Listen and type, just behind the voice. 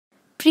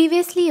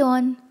Previously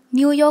on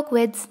York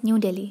Weds New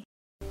Delhi.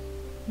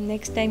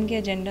 Next time के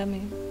agenda में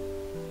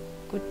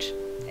कुछ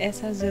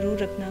ऐसा ज़रूर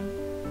रखना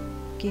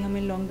कि हमें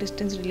लॉन्ग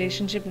डिस्टेंस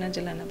रिलेशनशिप ना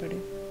चलाना पड़े।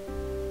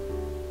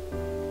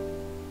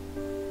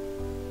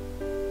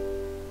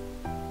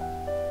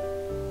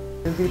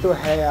 जल्दी तो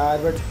है यार,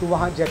 बट तू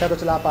वहाँ जेटा तो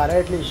चला पा रहा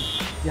है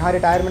एटलीस्ट। यहाँ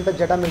रिटायरमेंट तक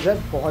जेटा मिल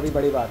जाए बहुत ही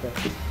बड़ी बात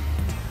है।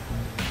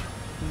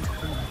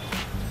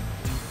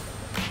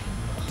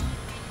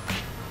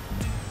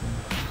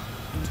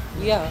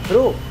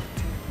 ब्रो,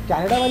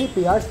 कनाडा वाली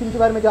पीआर स्कीम के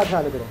बारे में क्या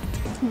ख्याल है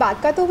तेरा?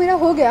 बात का तो मेरा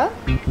हो गया।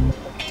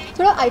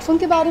 थोड़ा आईफोन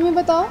के बारे में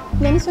बताओ,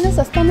 मैंने सुना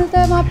सस्ता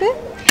मिलता है वहाँ पे।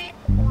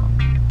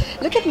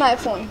 Look at my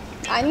phone,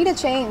 I need a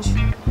change.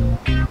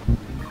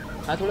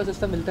 हाँ, थोड़ा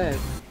सस्ता मिलता है।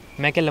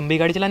 मैं क्या लंबी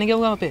गाड़ी चलाने गया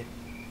हूँ वहाँ पे,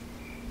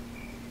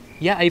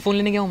 या आईफोन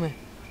लेने गया हूँ मैं?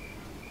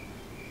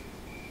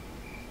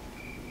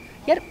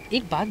 यार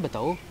एक बात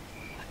बताओ,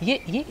 ये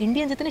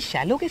इंडियंस इतने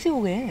शैलो कैसे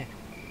हो गए हैं?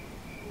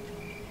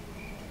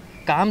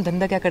 काम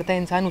धंधा क्या करता है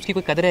इंसान, उसकी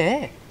कोई कदर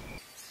है?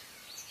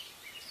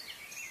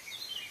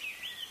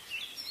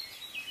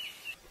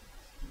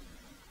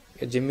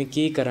 जिम्मी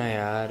की करा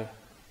यार,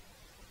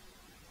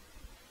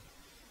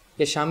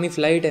 ये शामी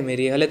फ्लाइट है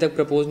मेरी, हले तक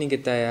प्रपोज नहीं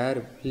किया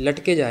यार,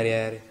 लटके जा रहा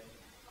है यार।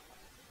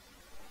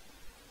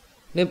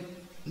 ने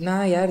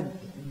ना यार,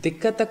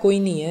 दिक्कत तो कोई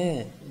नहीं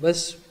है,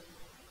 बस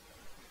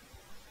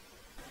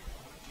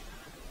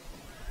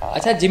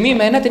अच्छा जिम्मी,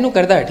 मैं ना तेनू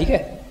करदा है, ठीक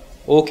है?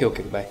 Okay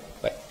okay, bye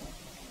bye.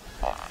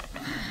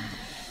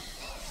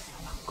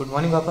 Good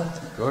morning पापा।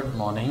 गुड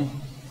मॉर्निंग,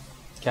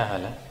 क्या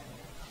हाल है?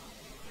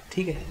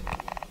 ठीक है।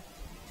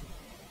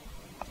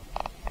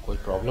 कोई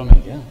प्रॉब्लम है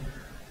क्या?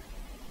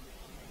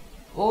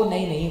 ओ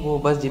नहीं नहीं, वो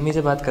बस जिम्मी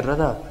से बात कर रहा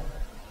था।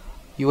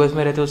 यूएस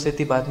में रहते उससे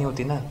इतनी बात नहीं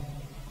होती ना,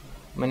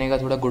 मैंने कहा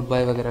थोड़ा गुड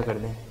बाय वगैरह कर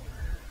दें।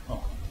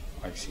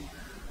 आई सी।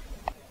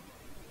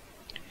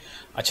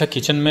 अच्छा,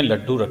 किचन में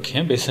लड्डू रखे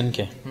हैं बेसन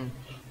के,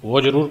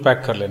 वो जरूर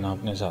पैक कर लेना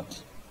अपने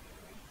साथ।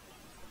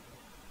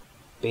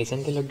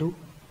 बेसन के लड्डू?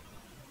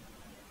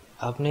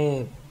 आपने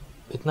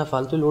इतना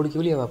फालतू लोड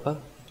क्यों लिया पापा?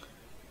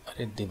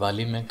 अरे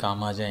दिवाली में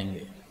काम आ जाएंगे।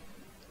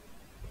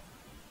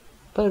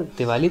 पर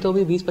दिवाली तो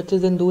अभी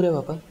 20-25 दिन दूर है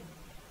पापा।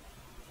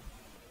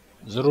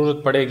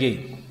 ज़रूरत पड़ेगी।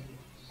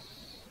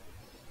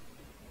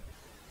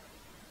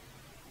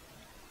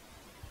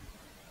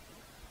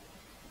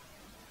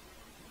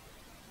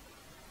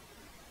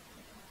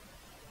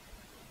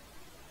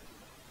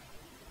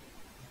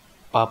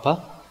 पापा?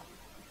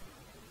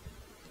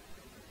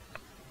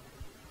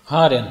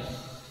 हाँ आर्यन।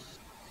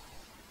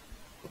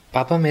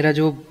 पापा, मेरा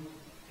जो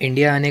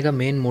इंडिया आने का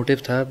मेन मोटिव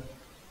था,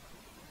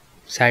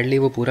 सैडली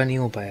वो पूरा नहीं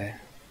हो पाया है।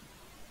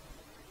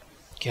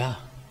 क्या?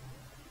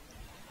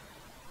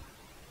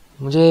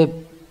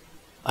 मुझे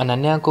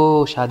अनन्या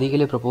को शादी के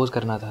लिए प्रपोज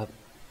करना था,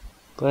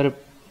 पर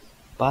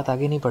बात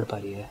आगे नहीं बढ़ पा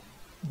रही है।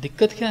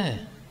 दिक्कत क्या है?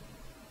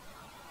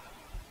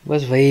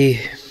 बस वही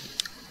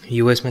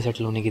यूएस में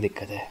सेटल होने की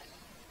दिक्कत है।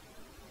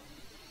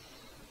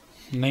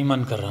 नहीं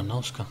मन कर रहा ना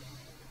उसका?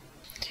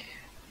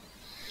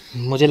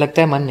 मुझे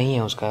लगता है मन नहीं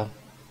है उसका,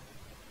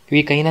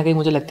 क्योंकि कहीं ना कहीं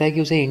मुझे लगता है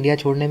कि उसे इंडिया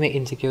छोड़ने में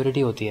इनसिक्योरिटी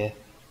होती है।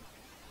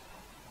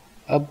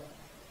 अब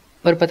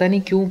पर पता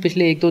नहीं क्यों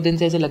पिछले 1-2 दिन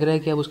से ऐसे लग रहा है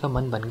कि अब उसका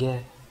मन बन गया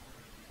है।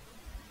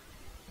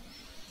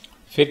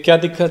 फिर क्या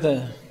दिक्कत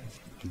है?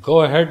 Go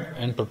ahead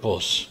and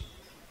propose.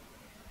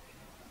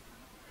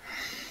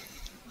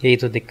 यही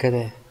तो दिक्कत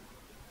है,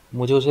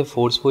 मुझे उसे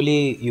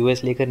फोर्सफुली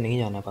यूएस लेकर नहीं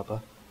जाना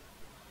पापा।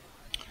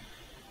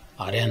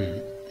 Aryan,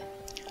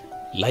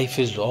 life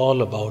is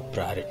all about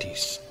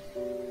priorities.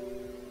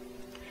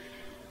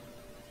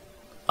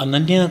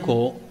 Ananya को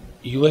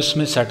यूएस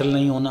में सेटल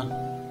नहीं होना,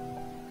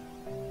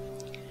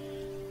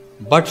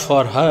 but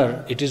for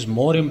her it is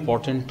more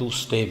important to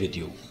stay with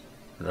you,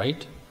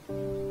 right?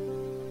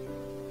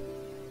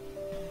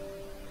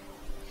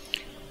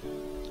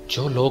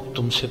 जो लोग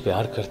तुमसे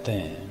प्यार करते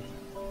हैं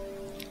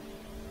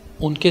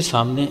उनके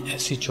सामने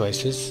ऐसी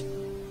चॉइसेस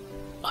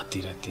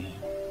आती रहती हैं।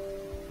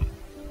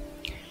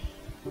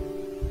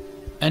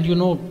 And you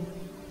know,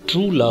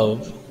 true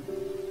love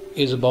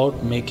is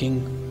about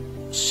making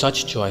such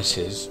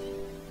choices,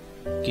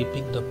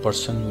 keeping the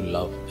person you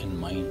love in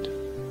mind.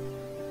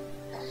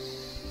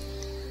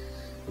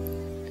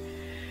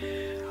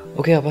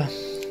 Okay पापा,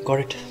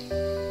 got it.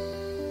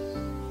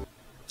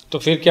 तो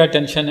फिर क्या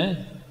टेंशन है?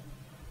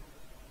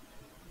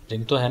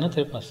 दिन तो है ना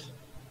तेरे पास?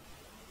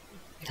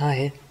 हाँ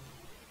है।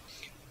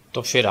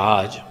 तो फिर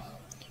आज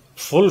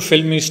फुल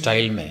फिल्मी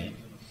स्टाइल में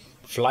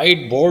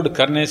फ्लाइट बोर्ड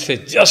करने से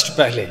जस्ट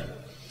पहले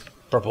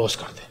प्रपोज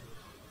कर दे।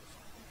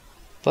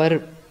 पर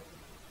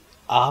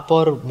आप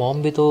और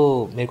मॉम भी तो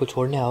मेरे को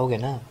छोड़ने आओगे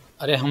ना?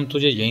 अरे हम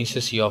तुझे यहीं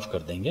से सी ऑफ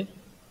कर देंगे,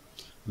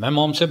 मैं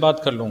मॉम से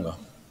बात कर लूँगा।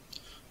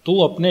 तू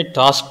अपने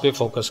टास्क पे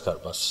फोकस कर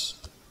बस।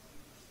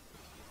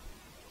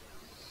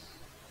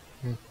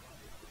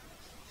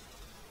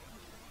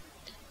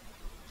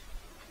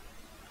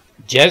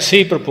 जैसे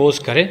ही प्रपोज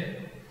करे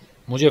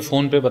मुझे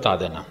फ़ोन पे बता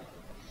देना,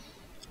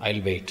 I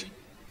will wait.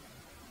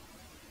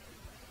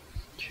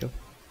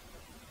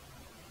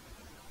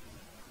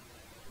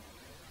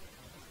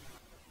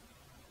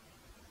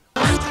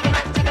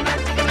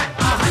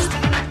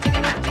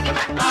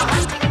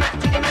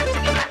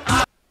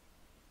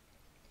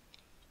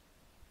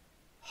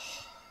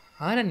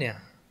 Ananya.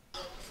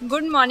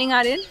 Good morning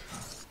Aryan.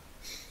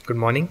 Good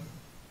morning.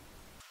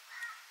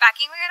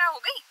 Packing वगैरह हो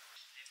गई?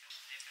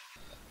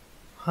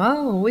 हाँ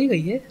हो ही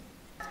गई है।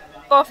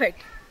 परफेक्ट।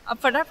 अब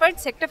फटाफट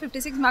सेक्टर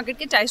 56 मार्केट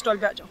के चाय स्टॉल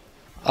पे आ जाओ।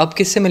 अब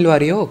किससे मिलवा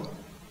रही हो?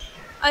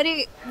 अरे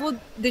वो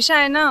दिशा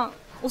है ना,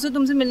 उसे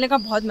तुमसे मिलने का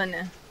बहुत मन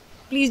है।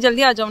 प्लीज़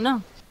जल्दी आ जाओ ना।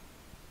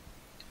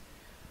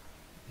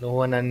 नो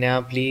अनन्या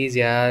प्लीज़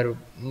यार,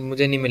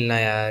 मुझे नहीं मिलना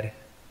यार।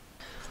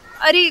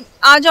 अरे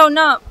आ जाओ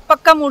ना,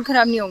 पक्का मूड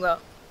खराब नहीं होगा।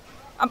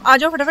 अब आ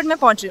जाओ फटाफट, मैं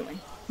पहुंच रही हूँ।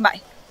 बाय।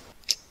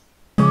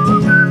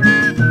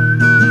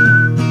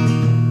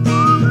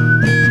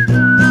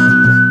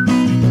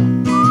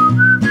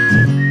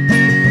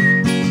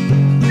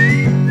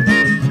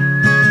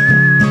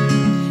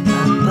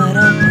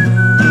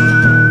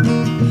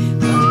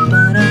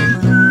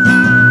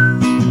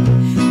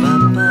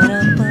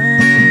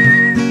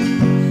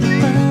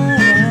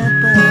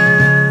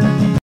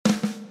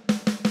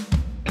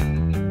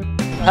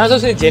 हाँ तो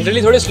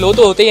जनरली थोड़े स्लो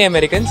तो होते ही हैं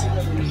अमेरिकन।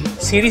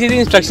 सीधी सीधी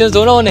इंस्ट्रक्शंस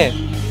दो ना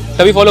उन्हें,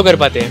 तभी फॉलो कर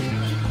पाते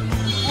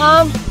हैं।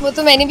 हाँ वो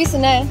तो मैंने भी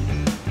सुना है।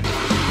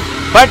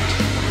 बट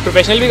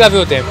प्रोफेशनल भी काफ़ी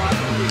होते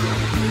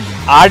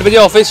हैं। 8 बजे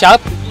ऑफिस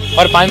शार्प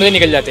और 5 बजे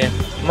निकल जाते हैं।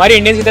 हमारे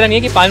इंडियंस की तरह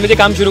नहीं है कि 5 बजे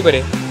काम शुरू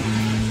करें।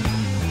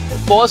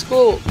 बॉस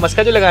को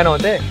मस्का जो लगाना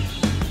होता है।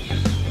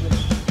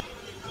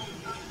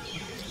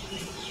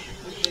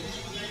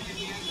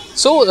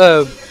 So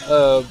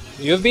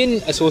you have been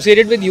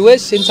associated with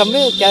US in some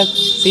way? क्या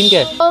सीन क्या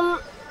है?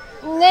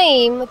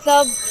 नहीं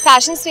मतलब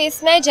फैशन स्पेस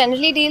में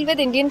generally deal with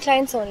Indian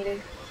clients only.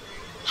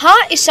 हाँ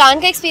ईशान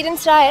का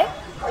एक्सपीरियंस रहा है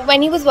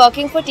when he was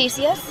working for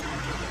TCS।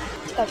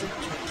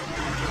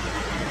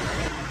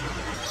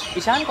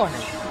 Ishan कौन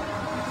है?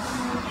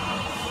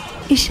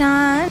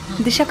 ईशान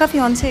दिशा का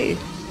फियांसे।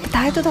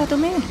 बताया तो था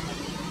तुम्हें।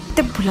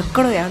 इतने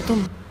भुलक्कड़ हो यार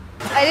तुम।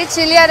 अरे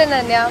चिल यार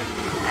अनन्या,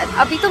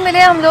 अभी तो मिले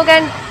हम लोग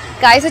and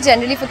guys are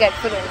generally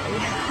forgetful.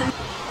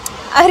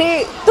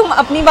 अरे तुम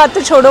अपनी बात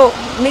तो छोड़ो,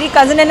 मेरी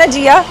कज़न है ना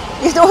जिया,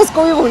 ये तो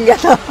उसको भी भूल गया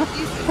था।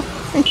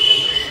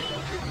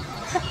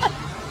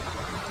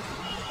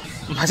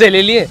 मजे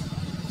ले लिए।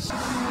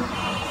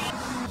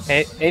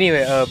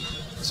 एनीवे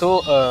सो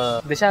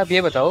दिशा आप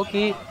ये बताओ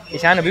कि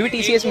ईशान अभी भी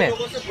TCS में है?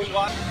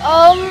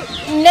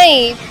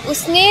 नहीं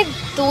उसने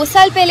 2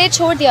 साल पहले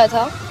छोड़ दिया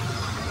था।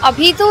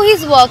 अभी तो he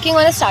is working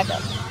on a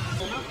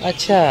startup.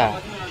 अच्छा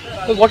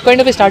तो what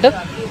kind of startup?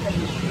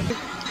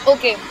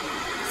 Okay,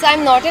 so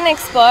I'm not an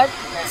expert,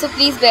 so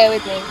please bear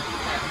with me.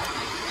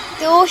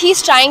 So he's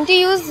trying to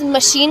use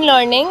machine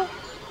learning.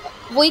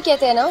 वही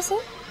कहते हैं ना उसे?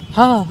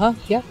 हाँ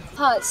क्या?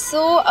 हाँ,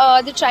 so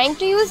they're trying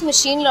to use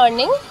machine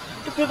learning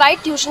to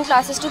provide tuition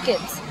classes to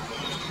kids.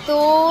 So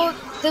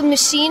the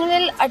machine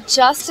will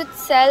adjust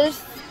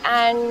itself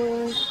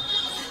and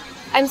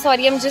I'm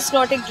sorry, I'm just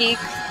not a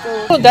geek.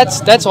 So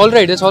that's all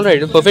right. That's all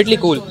right. Perfectly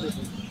cool.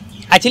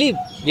 Actually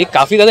ये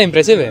काफ़ी ज़्यादा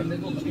impressive है.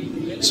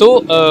 So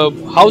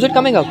how is it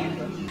coming up?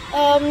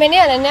 मैंने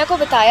अनन्या को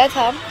बताया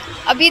था,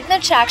 अभी इतना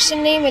ट्रैक्शन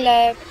नहीं मिला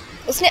है।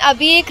 उसने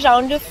अभी एक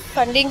राउंड ऑफ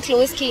फंडिंग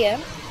क्लोज की है,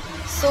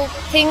 so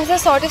things are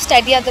sort of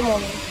steady at the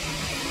moment,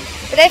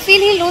 but I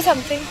feel he will do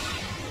something.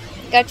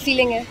 Gut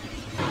feeling है।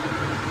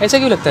 ऐसा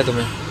क्यों लगता है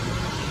तुम्हें?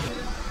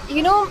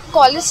 यू नो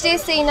कॉलेज डेज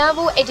से ही ना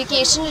वो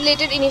एजुकेशन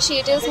रिलेटेड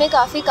इनिशिएटिव्स में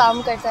काफ़ी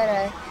काम करता रहा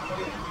है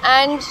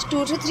एंड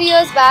 2 to 3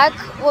 years बैक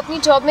वो अपनी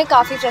जॉब में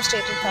काफ़ी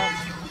फ्रस्ट्रेटेड था।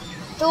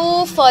 तो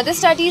फर्दर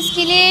स्टडीज़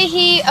के लिए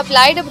ही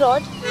अप्लाइड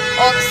अब्रॉड,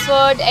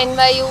 ऑक्सफर्ड,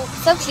 NYU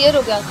सब क्लियर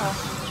हो गया था।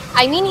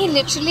 I mean he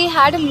literally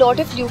had a lot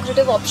of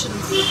lucrative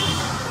options,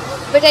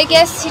 but I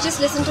guess he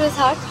just listen to his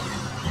heart.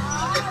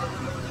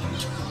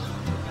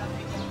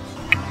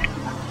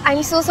 I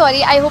am so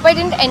sorry, I hope I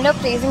didn't and up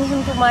praising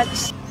him too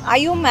much. Are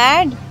you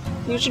mad?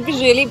 You should be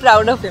really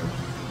proud of him.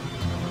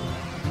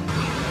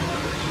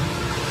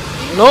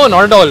 No,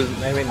 not at all.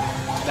 I mean,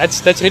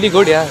 that's really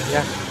good. Yeah.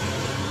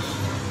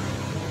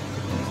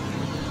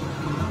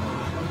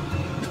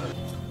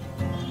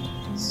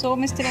 So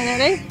Mr.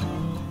 NRI,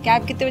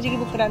 cab कितने बजे की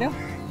book करा रहे हो?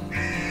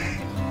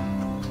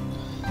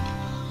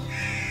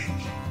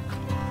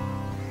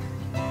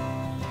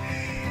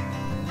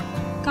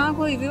 कहाँ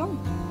खोई हुई हो?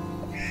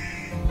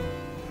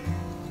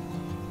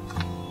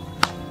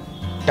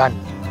 Done.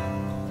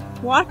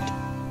 What?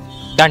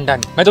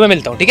 Done. मैं तुम्हें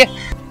मिलता हूँ, ठीक है?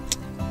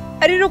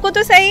 अरे रुको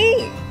तो सही।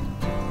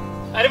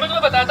 अरे मैं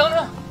तुम्हें बताता हूँ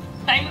ना,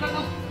 टाइम बताता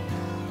हूँ।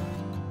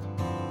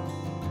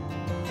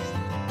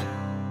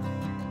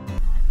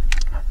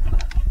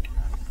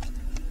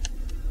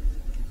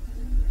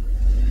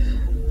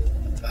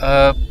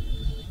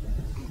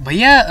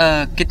 भैया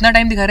कितना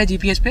टाइम दिखा रहा है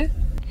GPS पे?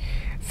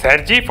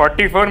 सर जी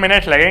 44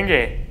 मिनट्स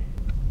लगेंगे।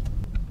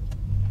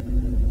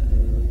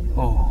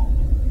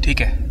 ओह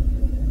ठीक है।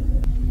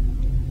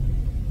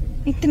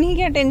 इतनी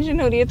क्या टेंशन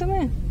हो रही है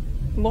तुम्हें?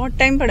 बहुत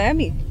टाइम पड़ा है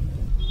अभी।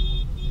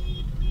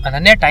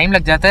 अनन्या टाइम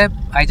लग जाता है।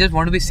 I just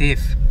want to be safe.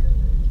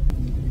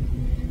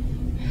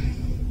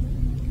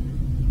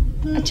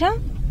 अच्छा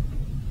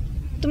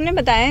तुमने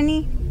बताया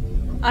नहीं,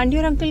 आंटी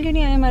और अंकल क्यों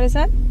नहीं आए हमारे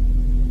साथ?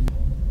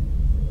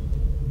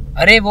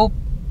 अरे वो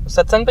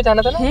सत्संग पे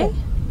जाना था ना। है?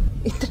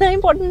 इतना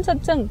इम्पोर्टेंट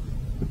सत्संग?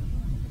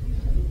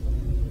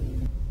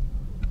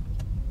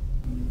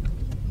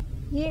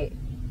 ये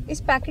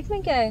इस पैकेट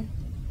में क्या है?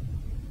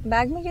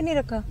 बैग में क्यों नहीं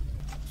रखा?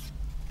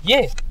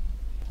 ये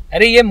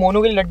अरे ये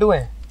मोनू के लड्डू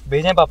हैं,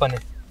 भेजे हैं पापा ने।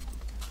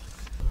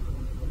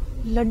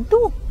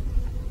 लड्डू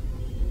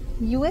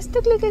यूएस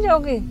तक लेके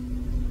जाओगे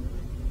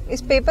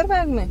इस पेपर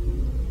बैग में?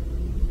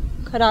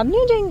 खराब नहीं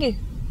हो जाएंगे?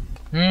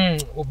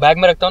 वो बैग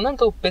में रखता हूँ ना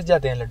तो पिस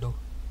जाते हैं लड्डू।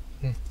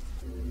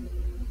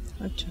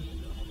 अच्छा।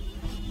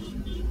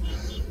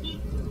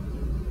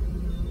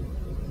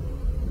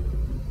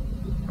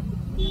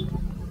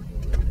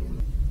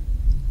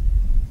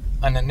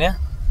 अनन्या,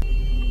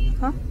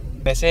 हाँ?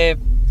 वैसे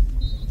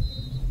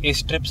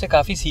इस ट्रिप से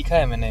काफी सीखा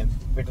है मैंने।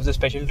 It was a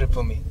special trip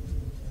for me.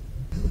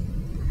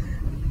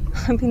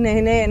 अभी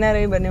नए नए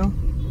NRI बने हो,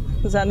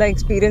 ज्यादा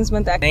एक्सपीरियंस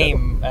मत एक्ट नहीं,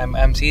 करो।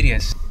 I am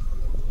serious.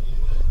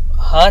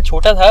 हाँ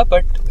छोटा था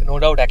but no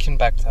doubt action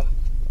packed था।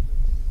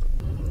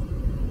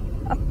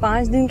 अब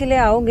 5 दिन के लिए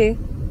आओगे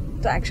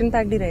तो एक्शन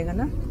पैक्ड ही रहेगा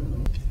ना?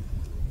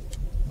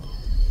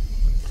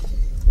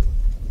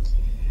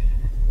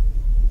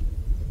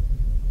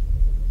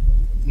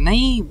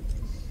 नहीं,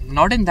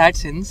 not in that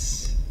sense.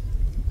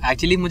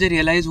 Actually मुझे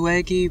रियलाइज हुआ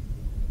है कि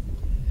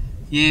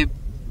ये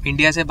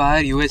इंडिया से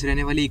बाहर यूएस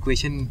रहने वाली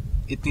इक्वेशन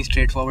इतनी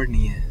स्ट्रेट फॉरवर्ड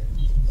नहीं है।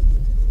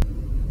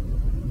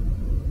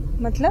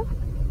 मतलब?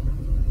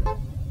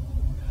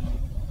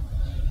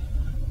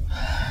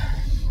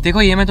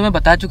 देखो, ये मैं तुम्हें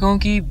बता चुका हूँ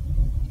कि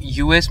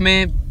यूएस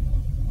में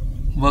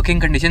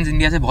वर्किंग कंडीशंस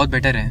इंडिया से बहुत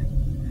बेटर हैं,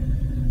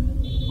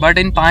 बट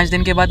इन 5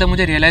 दिन के बाद अब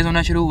मुझे रियलाइज़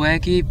होना शुरू हुआ है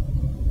कि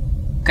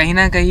कहीं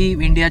ना कहीं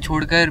इंडिया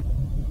छोड़कर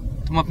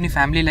तुम अपनी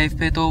फैमिली लाइफ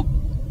पे तो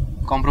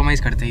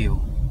कॉम्प्रोमाइज़ करते ही हो।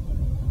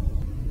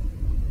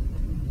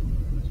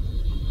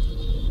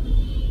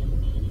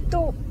 तो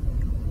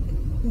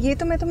ये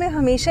तो मैं तुम्हें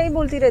हमेशा ही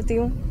बोलती रहती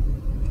हूँ,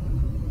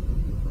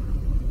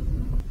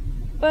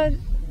 पर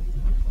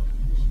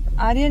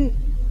आर्यन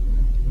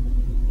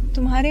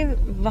तुम्हारे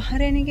वहाँ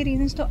रहने के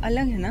रीजंस तो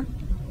अलग है ना?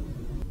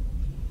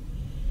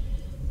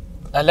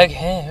 अलग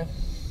हैं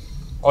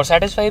और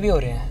सेटिस्फाई भी हो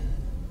रहे हैं,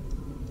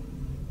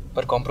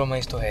 पर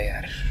कॉम्प्रोमाइज़ तो है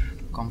यार,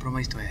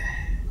 कॉम्प्रोमाइज़ तो है,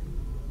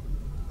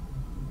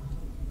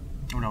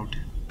 नो डाउट।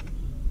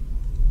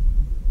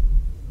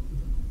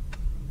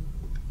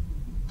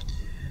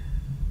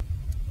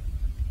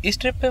 इस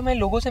ट्रिप पे मैं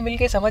लोगों से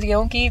मिलके समझ गया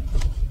हूँ कि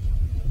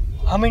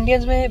हम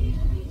इंडियंस में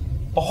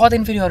बहुत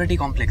इन्फीरियॉरिटी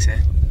कॉम्प्लेक्स है।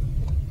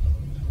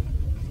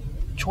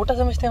 छोटा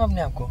समझते हैं हम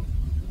अपने आप को,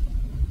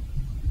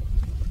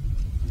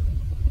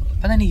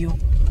 पता नहीं क्यों।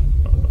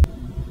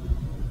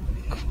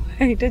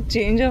 Quite a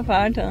change of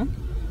heart, हाँ?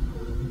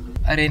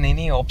 अरे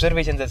नहीं,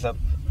 ऑब्जर्वेशन है सब।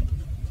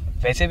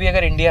 वैसे भी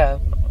अगर इंडिया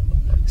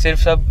सिर्फ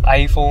सब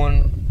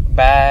आईफोन,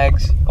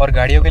 बैग्स और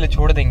गाड़ियों के लिए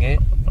छोड़ देंगे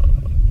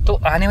तो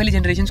आने वाली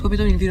जनरेशन्स को भी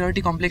तो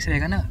इन्फीरियरिटी कॉम्प्लेक्स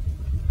रहेगा ना,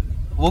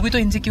 वो भी तो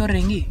इनसिक्योर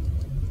रहेंगी।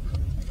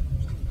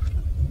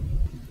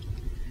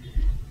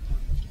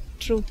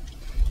 True.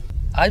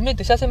 आज मैं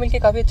दिशा से मिलके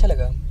काफ़ी अच्छा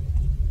लगा।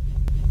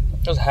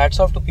 तो hats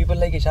off to people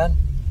like Ishan.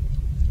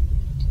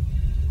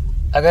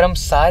 अगर हम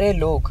सारे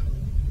लोग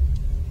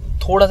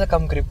थोड़ा सा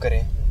कम ग्रिप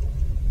करें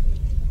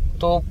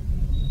तो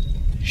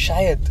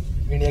शायद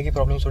इंडिया की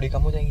प्रॉब्लम थोड़ी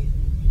कम हो जाएंगी।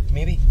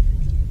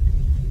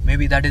 May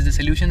be that is the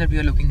solution that we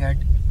are looking at.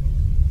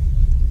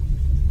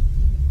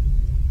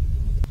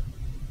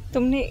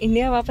 तुमने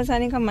इंडिया वापस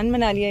आने का मन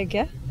बना लिया है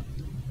क्या?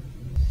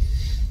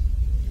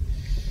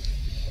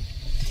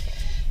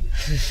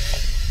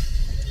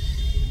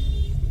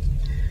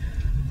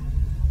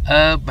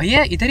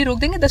 भैया इधर ही रोक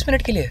देंगे 10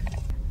 मिनट के लिए?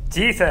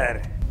 जी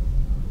सर।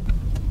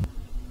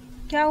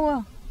 क्या हुआ?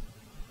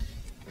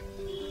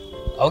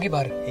 आओगी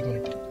बाहर 1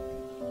 मिनट?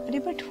 अरे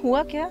बट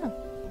हुआ क्या?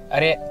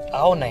 अरे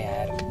आओ ना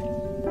यार।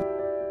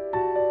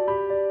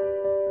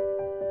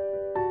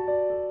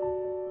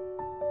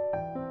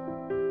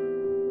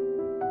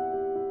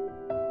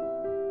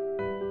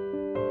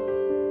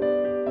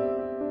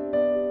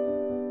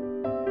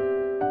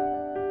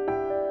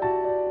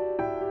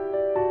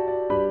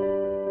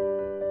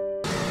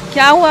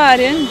 क्या हुआ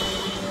आर्यन?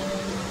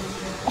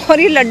 और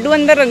ये लड्डू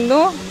अंदर रख दो,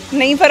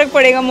 नहीं फर्क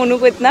पड़ेगा मोनू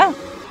को इतना।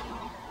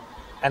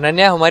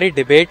 अनन्या, हमारी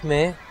डिबेट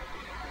में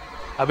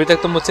अभी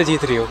तक तुम मुझसे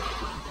जीत रही हो।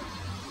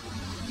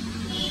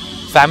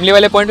 फैमिली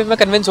वाले पॉइंट पे मैं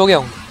कन्विंस हो गया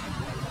हूँ,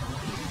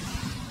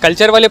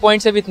 कल्चर वाले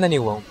पॉइंट से भी इतना नहीं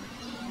हुआ हूँ।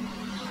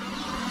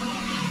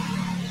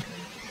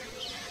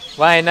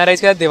 वहाँ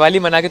NRIs के साथ दिवाली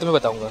मना के तुम्हें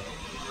बताऊंगा।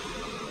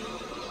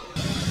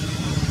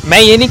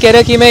 मैं ये नहीं कह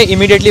रहा कि मैं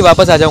इमीडिएटली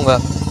वापस आ जाऊंगा,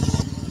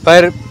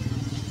 पर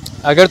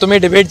अगर तुम्हें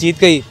डिबेट जीत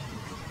गई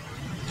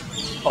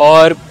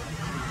और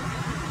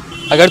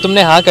अगर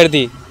तुमने हाँ कर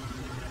दी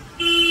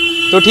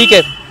तो ठीक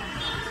है,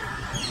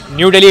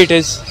 न्यू दिल्ली इट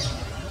इज,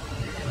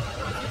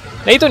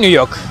 नहीं तो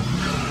न्यूयॉर्क।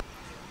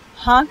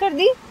 हाँ कर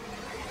दी?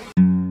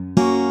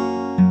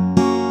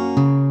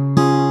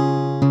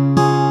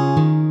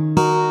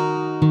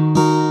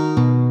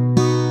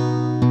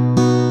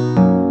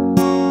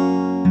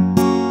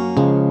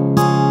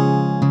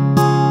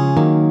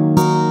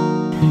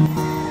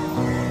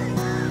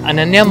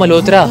 Ananya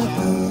Malhotra,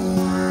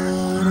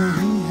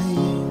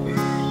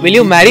 will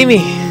you marry me?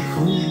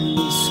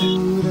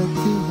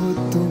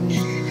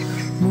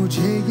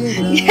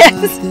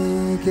 Yes.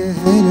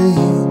 कह रहे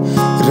यूं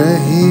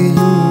ही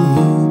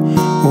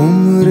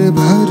उम्र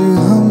भर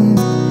हम,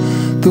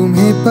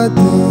 तुम्हें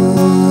पता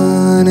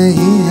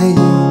नहीं है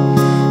ये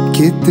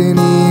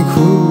कितनी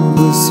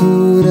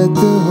खूबसूरत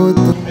हो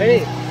तुम।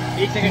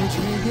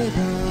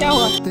 क्या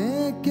हुआ?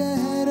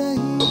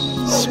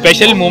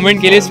 स्पेशल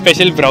मोमेंट के लिए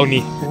स्पेशल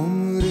ब्राउनी।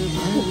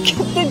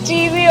 कितने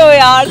चीज़ी हो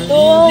यार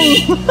तुम।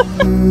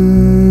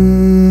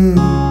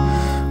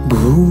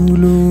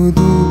 भूलो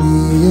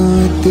दुनिया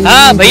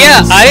हाँ भैया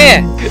आ रहे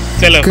हैं,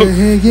 चलो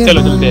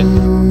चलो चलते हैं।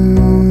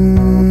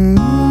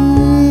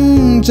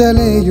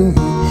 चले यूं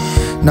ही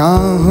ना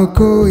हो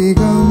कोई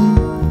गम,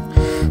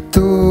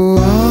 तो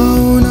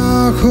आओ ना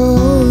खो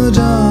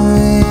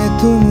जाए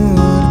तुम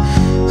और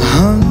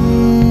हम,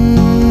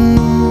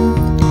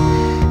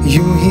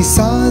 यूं ही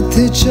साथ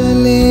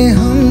चले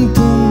हम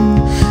तुम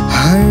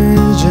हर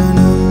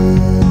जन्म,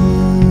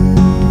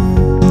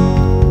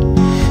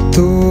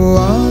 तो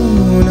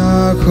आओ ना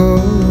खो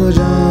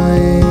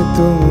जाए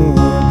तुम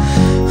और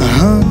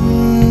हम,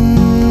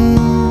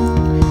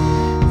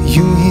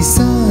 यूं ही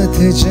साथ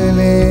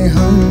चले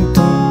हम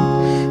तुम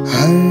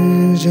हर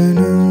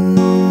जन्म।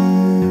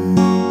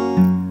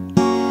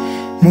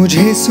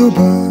 मुझे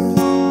सुबह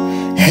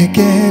है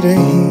कह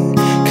रही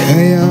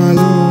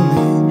ख्यालों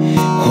में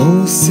हो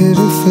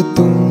सिर्फ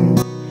तुम,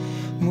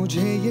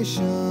 मुझे ये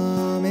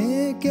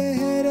शामें कह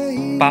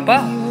रही पापा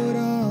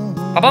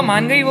पापा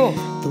मान गई वो।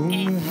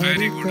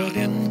 Very good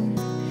Aryan.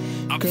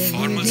 अब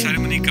फॉर्मल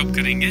सेरेमनी कब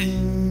करेंगे?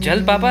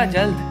 जल्द पापा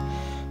जल्द।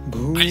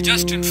 I'll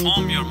just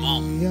inform your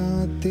mom.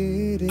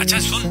 अच्छा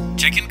सुन,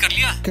 चेक इन कर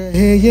लिया?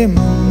 कहे ये मन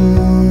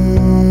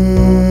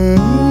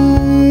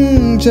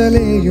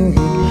चले यूं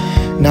ही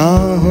ना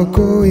हो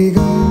कोई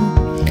गम,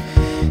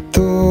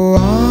 तो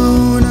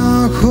आओ ना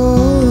खो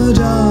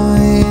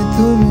जाए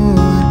तुम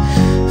और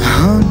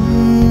हम,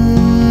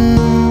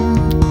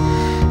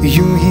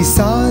 यूं ही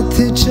साथ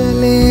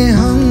चले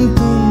हम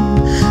तुम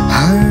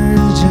हर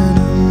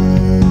जन्म,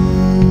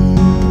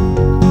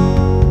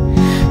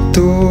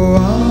 तो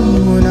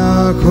आओ ना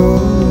खो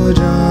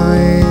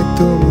जाए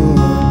तुम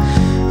और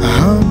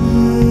हम,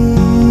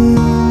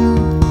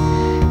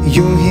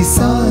 यूं ही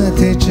साथ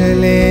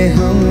चले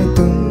हम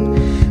तुम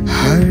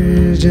हर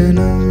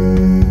जन्म।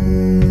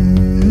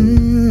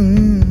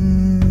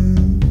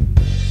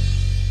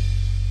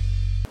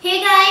 Hey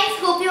guys,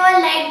 hope you all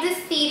liked this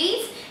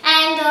series,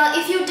 and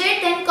if you did,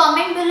 then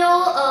comment below,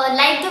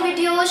 like the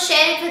video,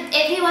 share it with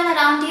everyone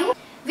around you.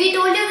 We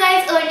told you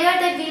guys earlier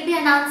that we'll be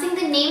announcing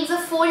the names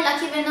of 4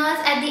 lucky winners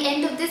at the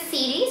end of this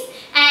series,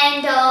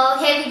 and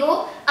here we go.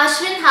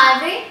 Ashwin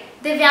Harve,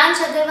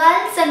 Divyansh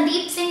Agarwal,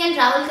 Sandeep Singh and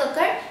Rahul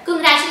Kakkar.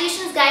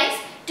 Congratulations guys.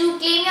 To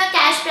claim your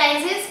cash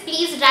prizes,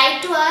 please write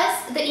to us.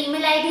 The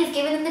email ID is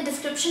given in the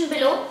description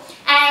below.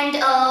 And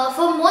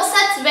for more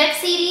such web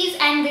series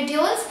and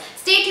videos,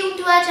 stay tuned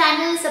to our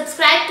channel,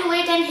 subscribe to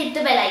it and hit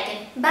the bell icon.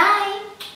 Bye!